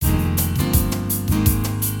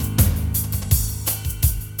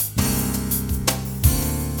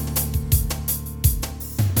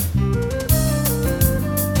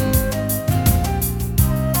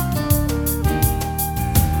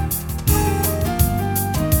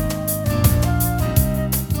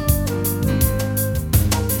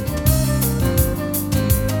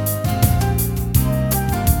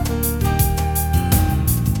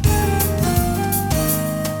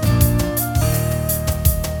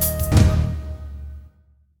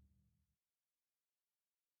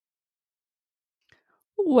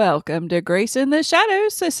Welcome to Grace in the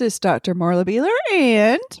Shadows. This is Dr. Marla Beeler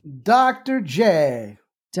and Dr. J.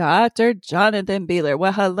 Dr. Jonathan Beeler.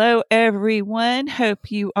 Well, hello, everyone. Hope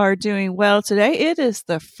you are doing well today. It is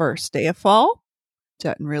the first day of fall.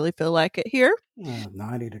 Doesn't really feel like it here.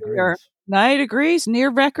 90 We are degrees. 90 degrees, near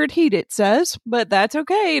record heat, it says, but that's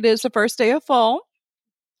okay. It is the first day of fall.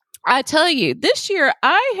 I tell you, this year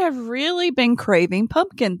I have really been craving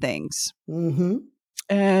pumpkin things. Mm-hmm.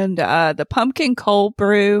 And the pumpkin cold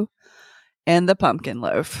brew and the pumpkin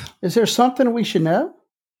loaf. Is there something we should know?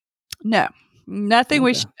 No, nothing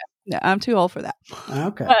we should know. No, I'm too old for that.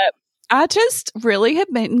 Okay. But I just really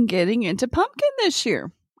have been getting into pumpkin this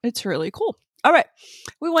year. It's really cool. All right.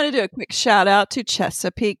 We want to do a quick shout out to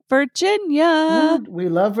Chesapeake, Virginia. We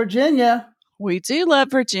love Virginia. We do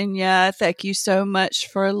love Virginia. Thank you so much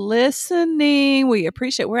for listening. We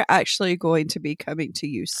appreciate it. We're actually going to be coming to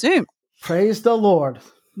you soon. Praise the Lord.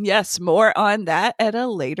 Yes, more on that at a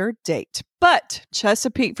later date. But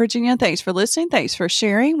Chesapeake, Virginia, thanks for listening. Thanks for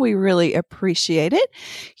sharing. We really appreciate it.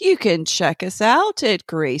 You can check us out at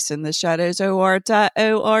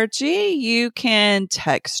graceintheshadowsor.org. You can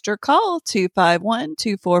text or call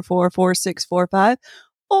 251-244-4645,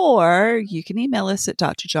 or you can email us at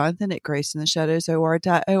drjonathan at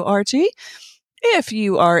graceintheshadowsor.org. If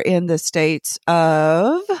you are in the states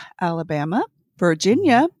of Alabama,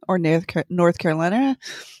 Virginia, or North Carolina,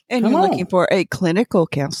 and you're looking for a clinical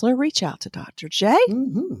counselor, reach out to Dr. J.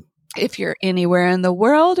 Mm-hmm. If you're anywhere in the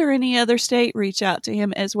world or any other state, reach out to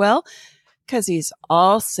him as well, because he's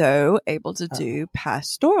also able to do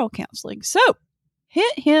pastoral counseling. So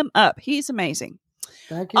hit him up. He's amazing.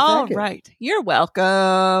 Thank you. All right. You're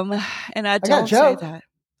welcome. And I don't say that.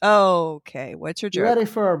 Okay. What's your joke? You ready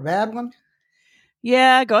for a bad one?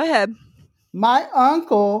 Yeah, go ahead. My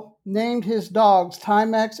uncle named his dogs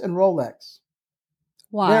Timex and Rolex.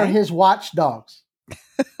 Why? They're his watchdogs.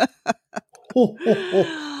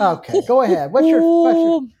 Okay, go ahead. What's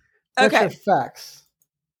your facts?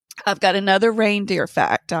 I've got another reindeer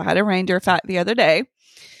fact. I had a reindeer fact the other day.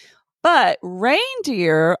 But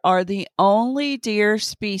reindeer are the only deer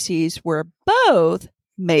species where both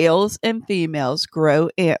males and females grow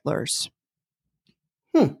antlers.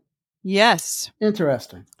 Yes.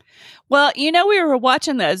 Interesting. Well, we were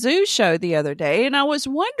watching that zoo show the other day, and I was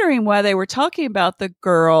wondering why they were talking about the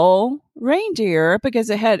girl reindeer because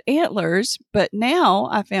it had antlers. But now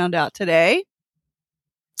I found out today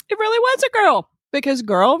it really was a girl, because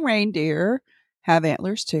girl reindeer have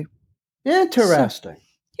antlers too. Interesting. So,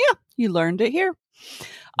 yeah, you learned it here.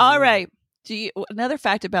 All right. Another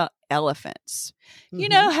fact about elephants. You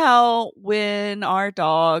know how when our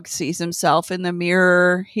dog sees himself in the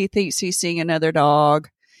mirror, he thinks he's seeing another dog,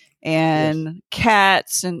 and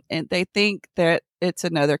cats, and they think that it's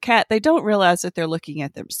another cat. They don't realize that they're looking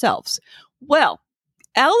at themselves. Well,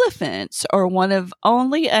 elephants are one of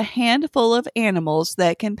only a handful of animals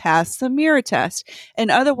that can pass the mirror test.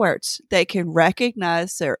 In other words, they can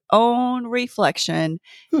recognize their own reflection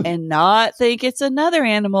and not think it's another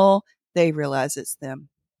animal. They realize it's them.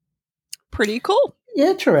 Pretty cool.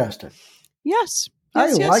 Interesting. Yes.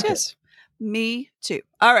 I like it. Me too.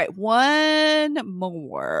 All right. One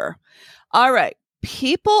more. All right.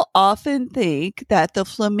 People often think that the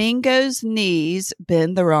flamingo's knees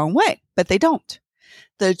bend the wrong way, but they don't.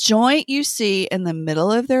 The joint you see in the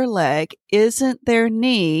middle of their leg isn't their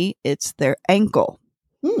knee, it's their ankle.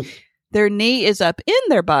 Their knee is up in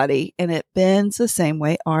their body, and it bends the same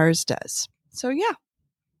way ours does. So, yeah.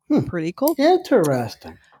 Pretty cool.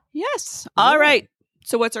 Interesting. Yes. All right.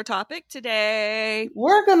 So what's our topic today?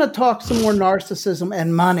 We're going to talk some more narcissism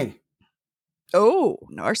and money. Oh,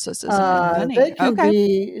 narcissism and money. They can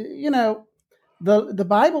be, the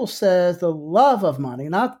Bible says the love of money,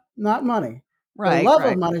 not money. Right. The love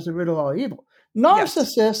of money is the root of all evil.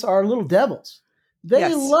 Narcissists are little devils.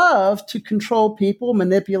 They love to control people,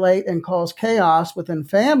 manipulate, and cause chaos within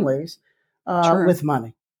families with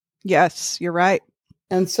money. Yes, you're right.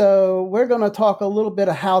 And so we're going to talk a little bit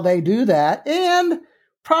of how they do that, and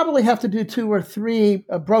probably have to do 2 or 3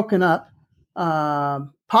 broken up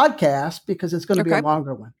podcasts, because it's going to be a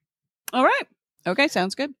longer one. All right. Okay.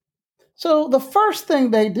 Sounds good. So the first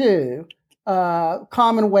thing they do,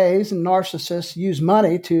 common ways and narcissists use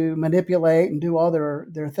money to manipulate and do all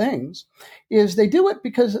their things, is they do it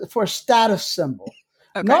for a status symbol.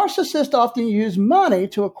 Narcissists often use money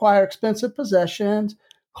to acquire expensive possessions,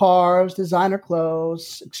 cars, designer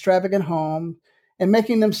clothes, extravagant home, and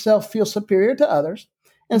making themselves feel superior to others.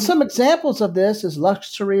 And some examples of this is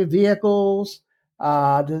luxury vehicles,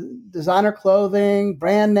 designer clothing,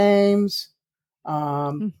 brand names,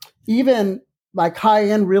 even like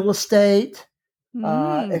high-end real estate,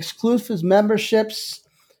 exclusive memberships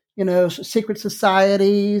secret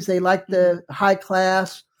societies. They like the high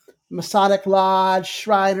class Masonic Lodge,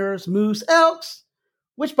 Shriners, Moose, Elks,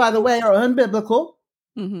 which, by the way, are unbiblical.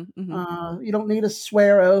 You don't need a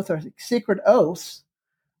swear oath or secret oaths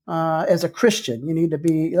as a Christian. You need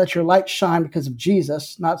to let your light shine because of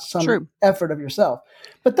Jesus, not some effort of yourself.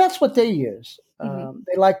 But that's what they use.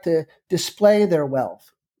 They like to display their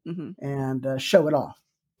wealth and show it off.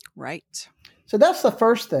 Right. So that's the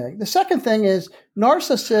first thing. The second thing is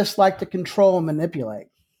narcissists like to control and manipulate.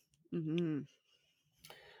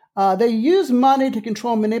 They use money to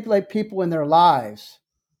control and manipulate people in their lives.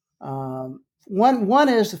 One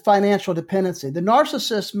is financial dependency. The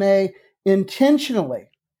narcissist may intentionally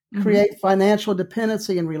create financial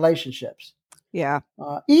dependency in relationships. Yeah.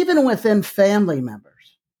 Even within family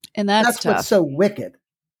members. And that's tough. What's so wicked.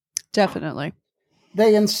 Definitely.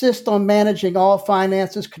 They insist on managing all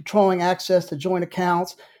finances, controlling access to joint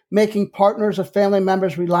accounts, making partners or family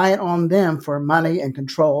members reliant on them for money and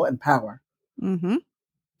control and power.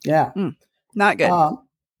 Yeah. Not good.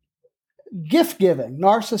 Gift giving.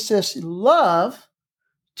 Narcissists love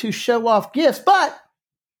to show off gifts, but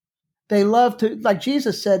they love to, like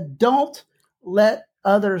Jesus said, don't let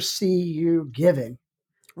others see you giving.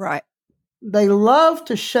 Right. They love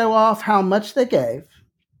to show off how much they gave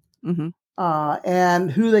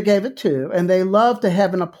and who they gave it to. And they love to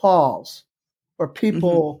have an applause or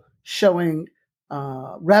people showing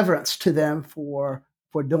reverence to them for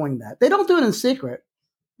doing that. They don't do it in secret.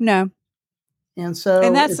 No. And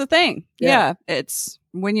that's the thing. Yeah. It's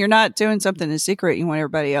when you're not doing something in secret, you want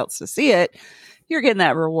everybody else to see it. You're getting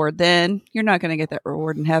that reward then. You're not going to get that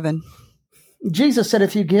reward in heaven. Jesus said,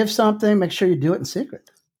 if you give something, make sure you do it in secret.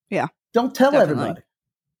 Yeah. Don't tell everybody.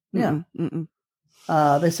 Yeah.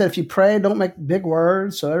 They said, if you pray, don't make big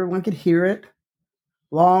words so everyone could hear it.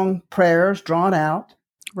 Long prayers drawn out.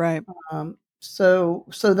 Right. So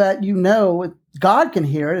that God can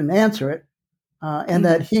hear it and answer it and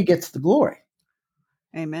that he gets the glory.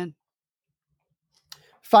 Amen.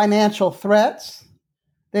 Financial threats.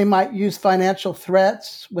 They might use financial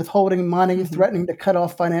threats, withholding money, threatening to cut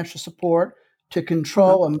off financial support to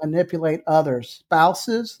control and manipulate others,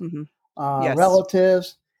 spouses,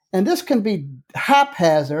 relatives. And this can be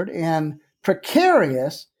haphazard and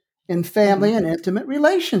precarious in family and intimate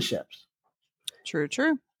relationships. True.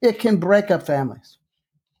 It can break up families.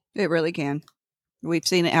 It really can. We've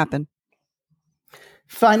seen it happen.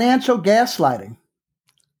 Financial gaslighting.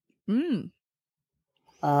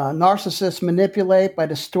 Narcissists manipulate by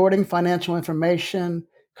distorting financial information,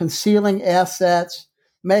 concealing assets,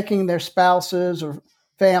 making their spouses or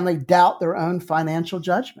family doubt their own financial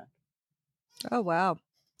judgment. Oh, wow.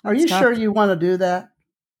 Are you sure you want to do that?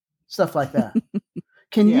 Stuff like that.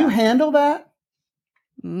 Can you handle that?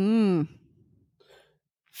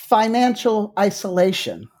 Financial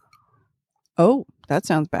isolation. Oh, that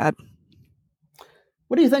sounds bad.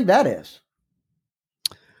 What do you think that is?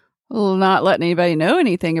 Well, not letting anybody know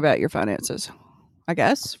anything about your finances, I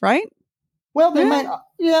guess, right? Well, they might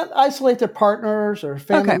isolate their partners or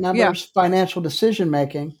family members' financial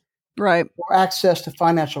decision-making. Right. Or access to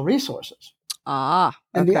financial resources. And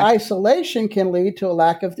the isolation can lead to a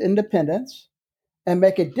lack of independence and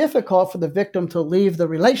make it difficult for the victim to leave the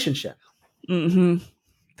relationship.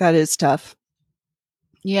 That is tough.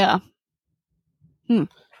 Yeah. They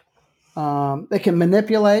can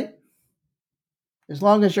manipulate. As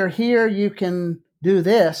long as you're here, you can do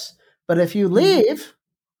this. But if you leave,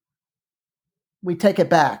 we take it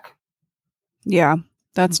back. Yeah,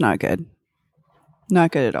 that's not good.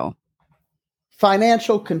 Not good at all.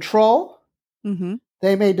 Financial control.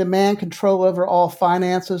 They may demand control over all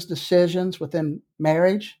finances, decisions within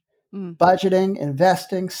marriage, budgeting,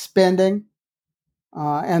 investing, spending.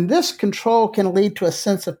 And this control can lead to a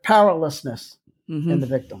sense of powerlessness in the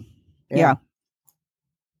victim. Yeah.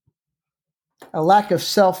 A lack of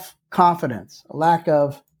self-confidence, a lack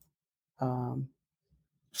of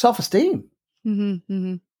self-esteem.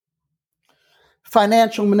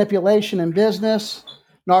 Financial manipulation in business.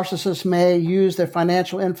 Narcissists may use their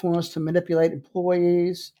financial influence to manipulate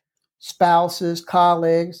employees, spouses,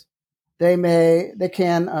 colleagues. They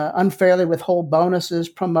can unfairly withhold bonuses,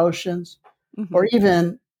 promotions, or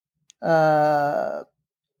even not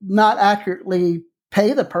accurately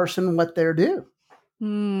pay the person what they're due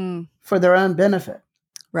for their own benefit.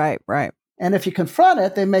 Right. And if you confront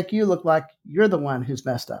it, they make you look like you're the one who's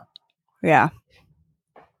messed up. Yeah.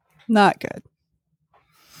 Not good.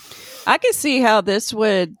 I can see how these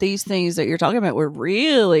things that you're talking about would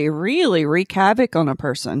really, really wreak havoc on a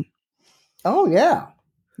person. Oh, yeah.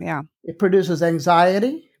 Yeah. It produces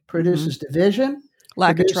anxiety, produces division,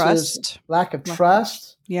 lack of trust,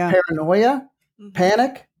 paranoia,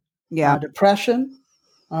 panic, Yeah. Depression.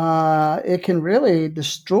 It can really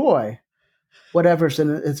destroy whatever's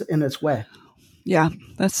in its way. Yeah.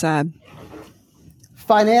 That's sad.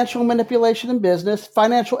 Financial manipulation in business,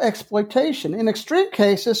 financial exploitation. In extreme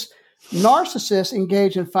cases, narcissists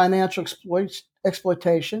engage in financial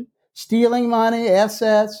exploitation, stealing money,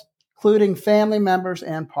 assets, including family members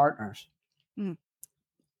and partners. Mm.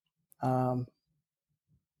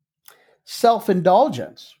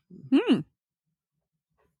 Self-indulgence. Hmm.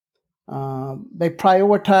 They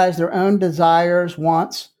prioritize their own desires,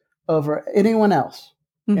 wants over anyone else.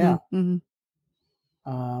 Mm-hmm. Yeah.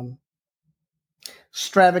 Mm-hmm.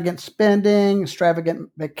 Extravagant spending, extravagant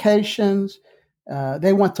vacations.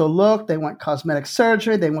 They want to look, they want cosmetic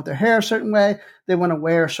surgery, they want their hair a certain way, they want to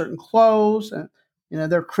wear certain clothes. And,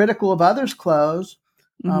 they're critical of others' clothes,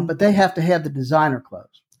 Mm-hmm. but they have to have the designer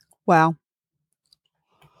clothes. Wow.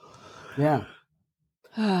 Yeah.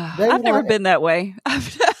 I've never been that way.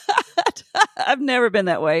 I've never been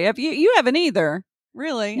that way. Have you? You haven't either,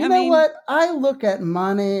 really. You know what? I look at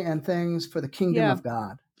money and things for the kingdom of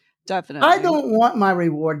God. Definitely. I don't want my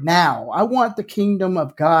reward now. I want the kingdom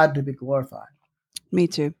of God to be glorified. Me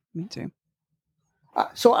too.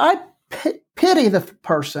 So I pity the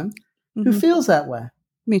person who feels that way.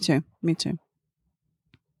 Me too.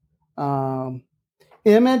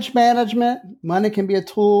 Image management. Money can be a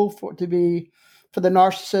tool for the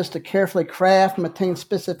narcissist to carefully craft and maintain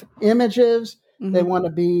specific images. Mm-hmm. They want to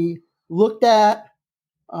be looked at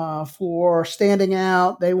for standing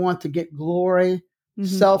out. They want to get glory,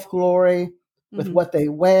 self-glory with what they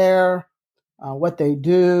wear, what they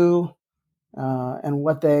do, and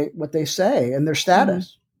what they say and their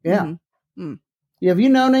status. Yeah. Have you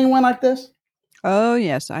known anyone like this? Oh,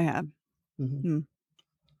 yes, I have.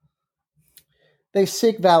 They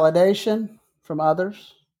seek validation from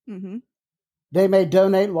others. They may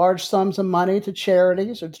donate large sums of money to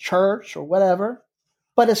charities or the church or whatever,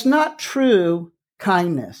 but it's not true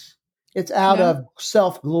kindness. It's out of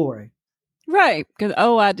self-glory. Right. Because,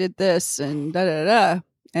 I did this and da-da-da.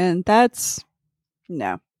 And that's,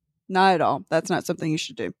 no, not at all. That's not something you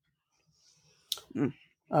should do.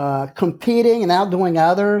 Competing and outdoing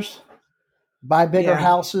others, buy bigger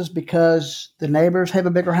houses because the neighbors have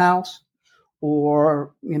a bigger house,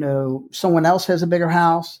 or someone else has a bigger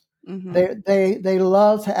house. They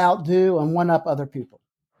love to outdo and one up other people.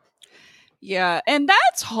 Yeah, and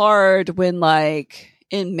that's hard when, like,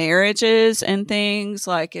 in marriages and things,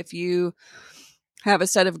 like if you have a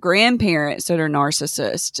set of grandparents that are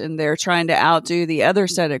narcissists and they're trying to outdo the other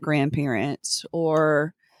set of grandparents,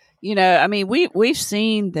 or we've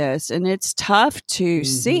seen this, and it's tough to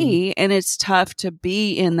see, and it's tough to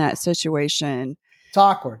be in that situation. It's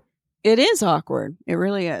awkward. It is awkward. It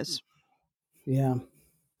really is. Yeah.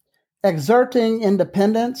 Exerting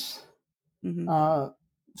independence. Some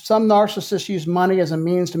narcissists use money as a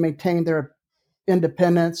means to maintain their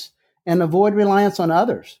independence and avoid reliance on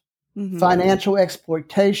others. Financial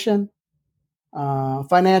exploitation,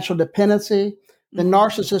 financial dependency. The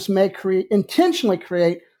narcissist may intentionally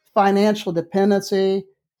create financial dependency.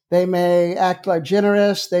 They may act like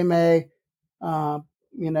generous. They may,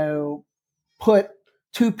 put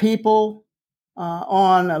two people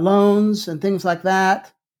on loans and things like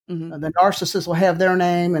that. The narcissist will have their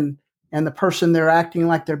name and the person they're acting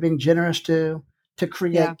like they're being generous to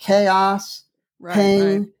create chaos,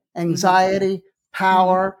 pain, anxiety,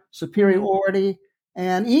 power, superiority.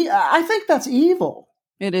 And I think that's evil.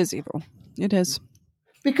 It is evil. It is.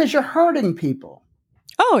 Because you're hurting people.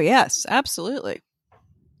 Oh, yes, absolutely.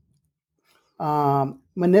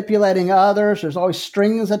 Manipulating others. There's always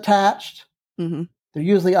strings attached. They're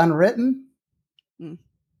usually unwritten.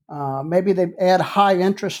 Maybe they add high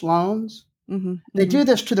interest loans. They do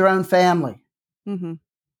this to their own family.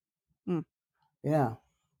 Yeah.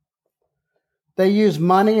 They use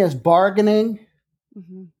money as bargaining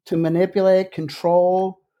to manipulate,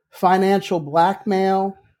 control, financial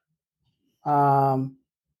blackmail. They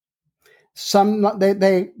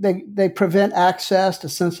prevent access to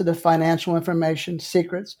sensitive financial information,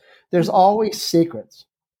 secrets. There's always secrets.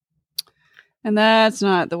 And that's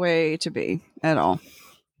not the way to be at all.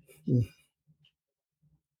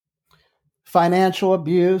 Financial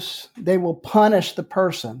abuse. They will punish the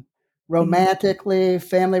person romantically,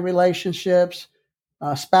 family relationships,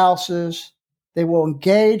 spouses. They will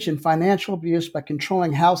engage in financial abuse by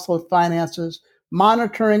controlling household finances,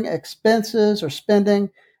 monitoring expenses or spending,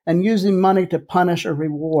 and using money to punish or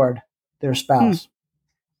reward their spouse.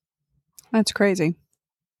 That's crazy.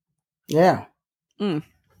 Yeah.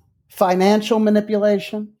 Financial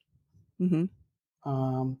manipulation.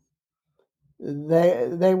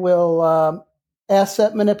 They will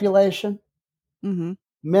asset manipulation.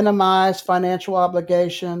 minimize financial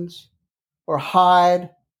obligations, or hide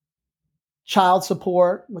child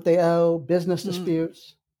support, what they owe, business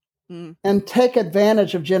disputes, and take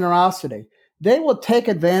advantage of generosity. They will take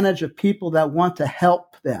advantage of people that want to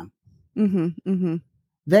help them.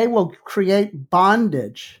 They will create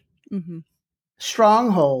bondage,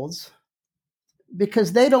 strongholds,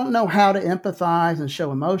 because they don't know how to empathize and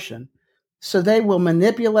show emotion. So they will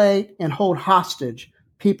manipulate and hold hostage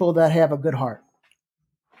people that have a good heart.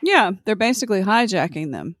 Yeah, they're basically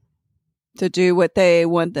hijacking them to do what they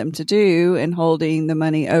want them to do and holding the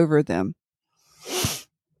money over them.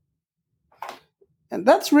 And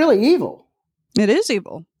that's really evil. It is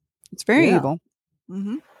evil. It's very evil.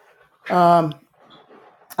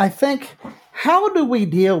 I think, how do we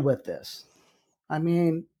deal with this? I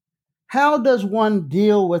mean, how does one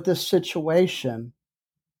deal with this situation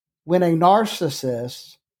when a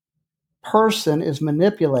narcissist person is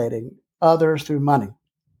manipulating others through money?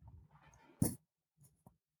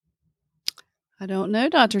 I don't know,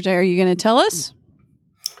 Dr. J. Are you going to tell us?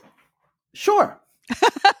 Sure.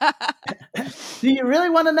 Do you really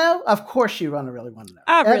want to know? Of course you really want to know.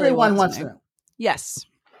 Everyone wants to know. Yes.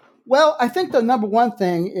 Well, I think the number one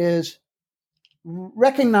thing is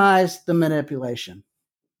recognize the manipulation.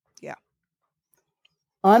 Yeah.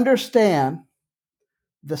 Understand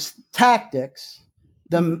the tactics,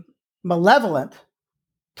 the malevolent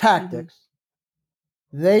tactics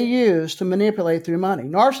they use to manipulate through money.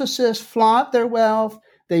 Narcissists flaunt their wealth.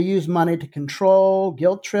 They use money to control,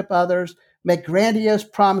 guilt trip others, make grandiose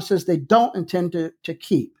promises they don't intend to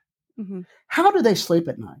keep. How do they sleep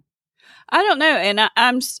at night? I don't know. And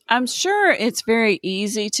I'm sure it's very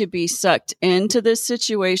easy to be sucked into this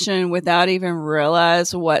situation without even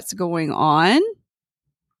realize what's going on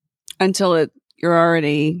until you're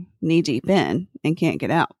already knee deep in and can't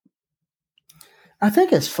get out. I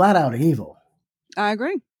think it's flat out evil. I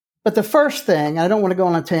agree. But the first thing, I don't want to go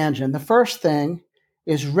on a tangent, the first thing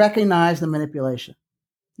is recognize the manipulation.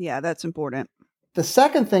 Yeah, that's important. The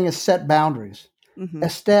second thing is set boundaries.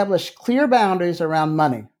 Establish clear boundaries around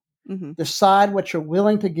money. Decide what you're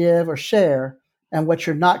willing to give or share and what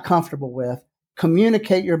you're not comfortable with.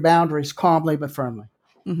 Communicate your boundaries calmly but firmly.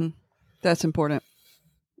 That's important.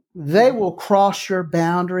 They will cross your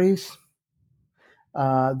boundaries.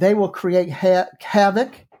 They will create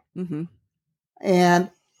havoc. And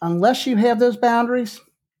unless you have those boundaries,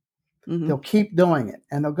 they'll keep doing it.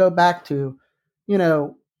 And they'll go back to,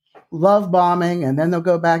 love bombing. And then they'll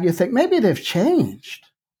go back. You think maybe they've changed.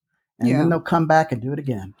 And then they'll come back and do it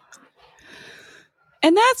again.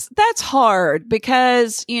 And that's hard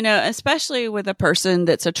because, especially with a person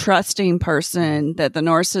that's a trusting person that the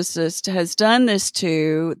narcissist has done this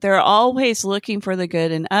to, they're always looking for the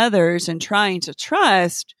good in others and trying to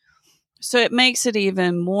trust. So it makes it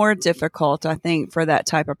even more difficult, I think, for that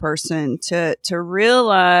type of person to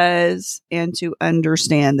realize and to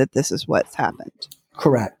understand that this is what's happened.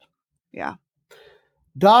 Correct. Yeah.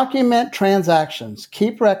 Document transactions.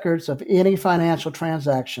 Keep records of any financial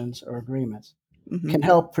transactions or agreements. Can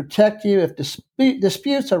help protect you if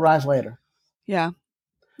disputes arise later. Yeah.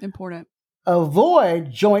 Important.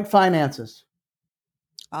 Avoid joint finances.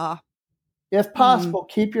 If possible,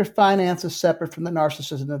 keep your finances separate from the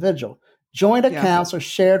narcissist individual. Joint accounts or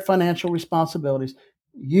shared financial responsibilities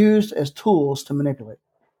used as tools to manipulate.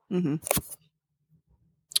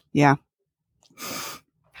 Yeah.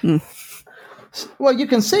 Well, you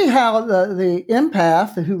can see how the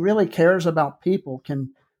empath who really cares about people can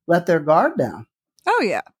let their guard down. Oh,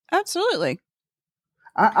 yeah, absolutely.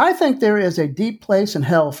 I think there is a deep place in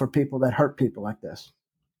hell for people that hurt people like this.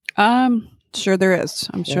 Sure there is.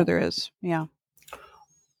 I'm sure there is. Yeah.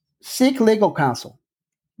 Seek legal counsel.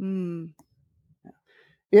 A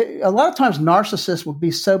lot of times narcissists will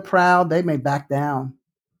be so proud they may back down.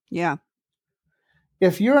 Yeah.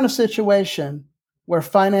 If you're in a situation where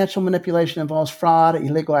financial manipulation involves fraud,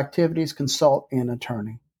 illegal activities, consult an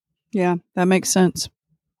attorney. Yeah, that makes sense.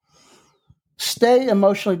 Stay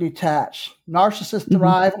emotionally detached. Narcissists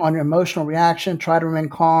thrive on your emotional reaction. Try to remain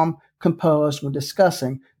calm, composed when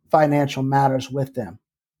discussing financial matters with them.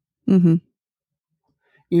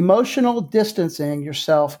 Emotional distancing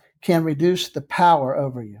yourself can reduce the power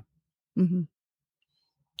over you. And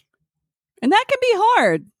that can be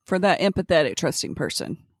hard for that empathetic, trusting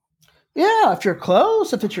person. Yeah, if you're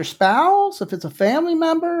close, if it's your spouse, if it's a family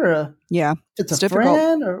member, if it's a difficult.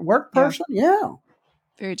 friend or work person,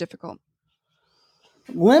 Very difficult.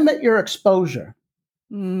 Limit your exposure.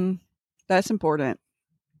 That's important.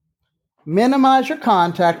 Minimize your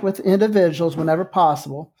contact with individuals whenever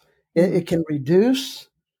possible. It can reduce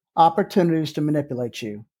opportunities to manipulate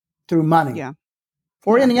you through money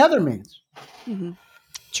or any other means.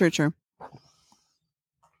 True.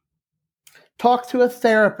 Talk to a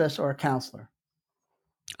therapist or a counselor.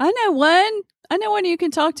 I know one you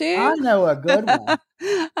can talk to. I know a good one.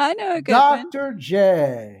 I know a good one. Dr.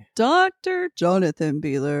 J. Dr. Jonathan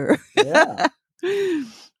Beeler. Yeah.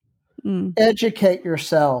 Mm. Educate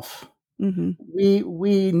yourself. Mm-hmm.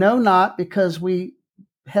 We know not because we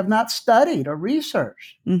have not studied or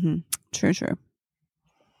researched. Mm-hmm. True.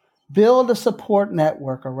 Build a support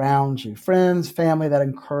network around you, friends, family that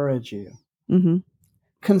encourage you. Mm-hmm.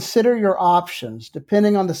 Consider your options.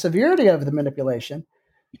 Depending on the severity of the manipulation,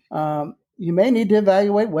 you may need to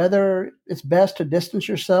evaluate whether it's best to distance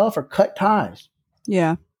yourself or cut ties.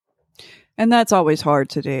 Yeah. And that's always hard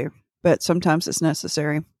to do, but sometimes it's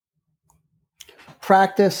necessary.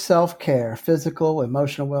 Practice self-care, physical,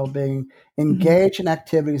 emotional well-being. Engage in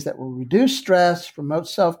activities that will reduce stress, promote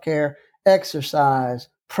self-care, exercise,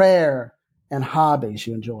 prayer, and hobbies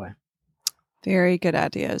you enjoy. Very good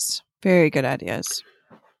ideas. Very good ideas.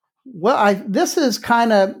 Well, this is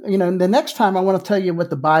kind of, the next time I want to tell you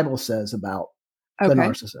what the Bible says about the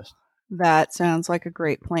narcissist. That sounds like a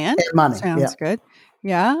great plan. And money. Sounds good.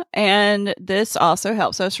 Yeah. And this also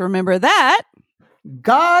helps us remember that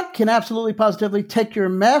God can absolutely positively take your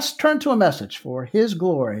mess, turn to a message for his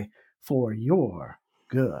glory, for your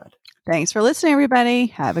good. Thanks for listening, everybody.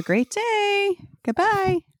 Have a great day.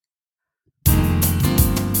 Goodbye.